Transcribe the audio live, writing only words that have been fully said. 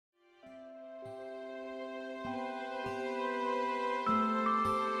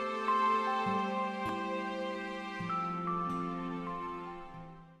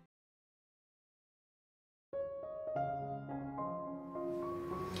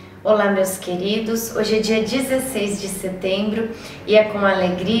Olá, meus queridos, hoje é dia 16 de setembro e é com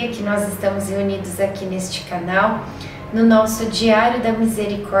alegria que nós estamos reunidos aqui neste canal, no nosso Diário da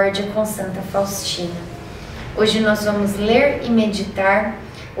Misericórdia com Santa Faustina. Hoje nós vamos ler e meditar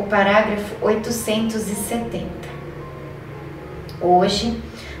o parágrafo 870. Hoje,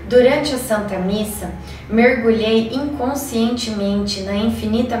 durante a Santa Missa, mergulhei inconscientemente na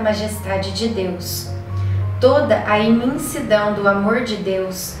infinita majestade de Deus. Toda a imensidão do amor de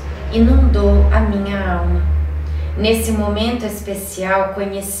Deus inundou a minha alma. Nesse momento especial,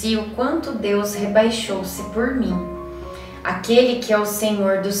 conheci o quanto Deus rebaixou-se por mim, aquele que é o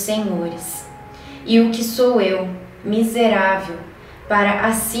Senhor dos senhores, e o que sou eu, miserável, para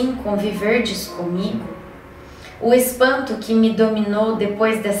assim conviverdes comigo? O espanto que me dominou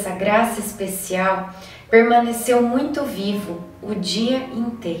depois dessa graça especial permaneceu muito vivo o dia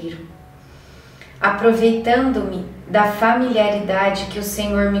inteiro. Aproveitando-me da familiaridade que o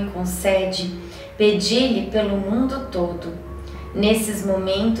Senhor me concede, pedi-Lhe pelo mundo todo. Nesses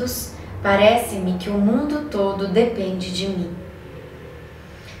momentos, parece-me que o mundo todo depende de mim.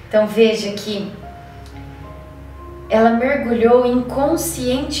 Então veja que ela mergulhou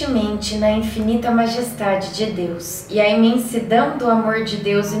inconscientemente na infinita majestade de Deus e a imensidão do amor de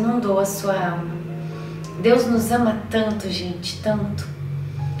Deus inundou a sua alma. Deus nos ama tanto, gente, tanto,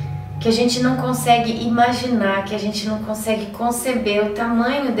 que a gente não consegue imaginar, que a gente não consegue conceber o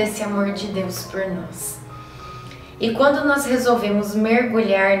tamanho desse amor de Deus por nós. E quando nós resolvemos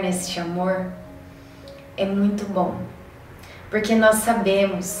mergulhar neste amor, é muito bom, porque nós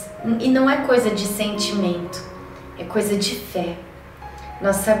sabemos, e não é coisa de sentimento, é coisa de fé.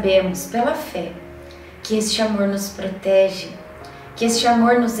 Nós sabemos, pela fé, que este amor nos protege, que este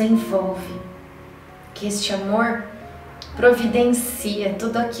amor nos envolve, que este amor providencia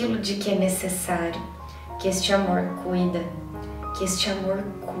tudo aquilo de que é necessário, que este amor cuida, que este amor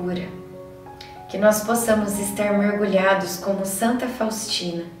cura, que nós possamos estar mergulhados como Santa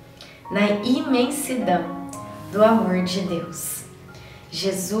Faustina na imensidão do amor de Deus.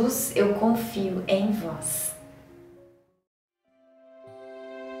 Jesus, eu confio em vós.